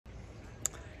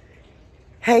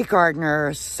Hey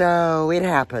gardener, so it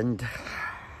happened.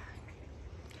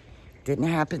 Didn't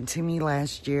happen to me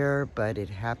last year, but it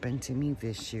happened to me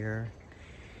this year.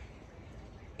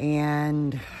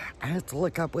 And I had to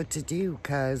look up what to do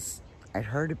because I'd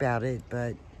heard about it,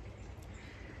 but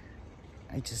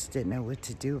I just didn't know what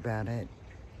to do about it.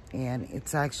 And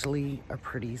it's actually a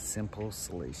pretty simple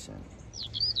solution.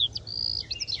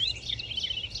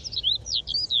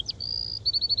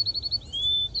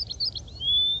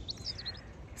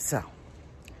 So,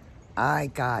 I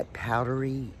got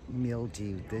powdery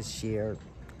mildew this year.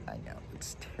 I know,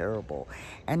 it's terrible.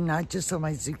 And not just on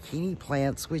my zucchini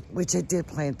plants, which I did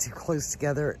plant too close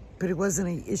together, but it wasn't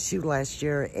an issue last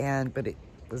year, but it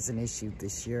was an issue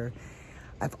this year.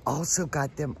 I've also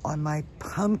got them on my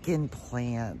pumpkin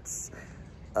plants.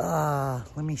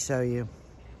 Let me show you.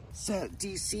 So, do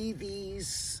you see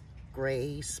these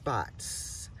gray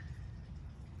spots?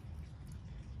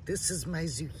 This is my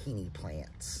zucchini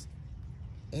plants.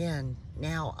 And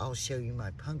now I'll show you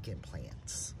my pumpkin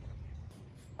plants.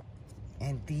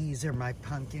 And these are my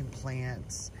pumpkin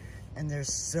plants. And they're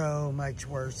so much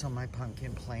worse on my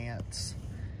pumpkin plants.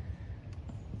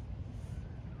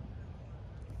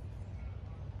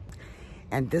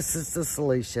 And this is the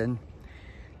solution.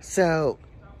 So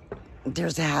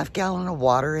there's a half gallon of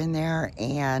water in there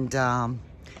and a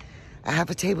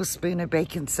half a tablespoon of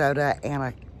baking soda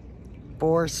and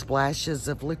 4 splashes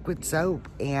of liquid soap,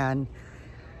 and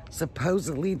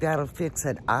supposedly that'll fix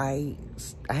it. I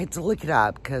had to look it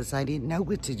up because I didn't know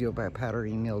what to do about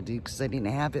powdery mildew because I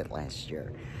didn't have it last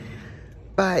year.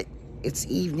 But it's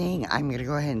evening. I'm going to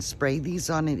go ahead and spray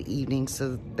these on in the evening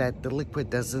so that the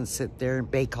liquid doesn't sit there and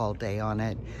bake all day on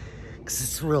it because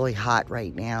it's really hot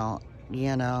right now.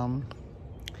 You know,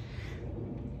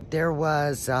 there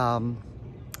was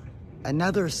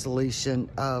another solution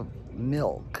of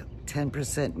milk,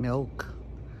 10% milk.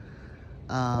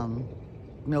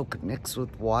 Milk mixed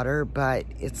with water, but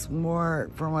it's more,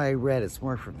 from what I read, it's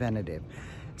more preventative.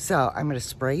 So I'm going to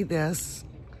spray this.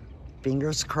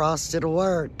 Fingers crossed it'll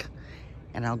work.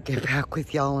 And I'll get back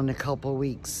with y'all in a couple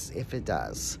weeks if it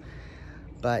does.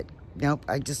 But nope,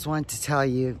 I just wanted to tell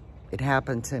you it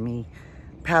happened to me.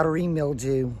 Powdery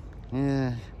mildew.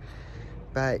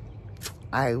 But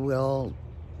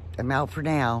I'm out for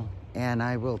now, and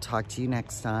I will talk to you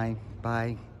next time.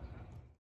 Bye.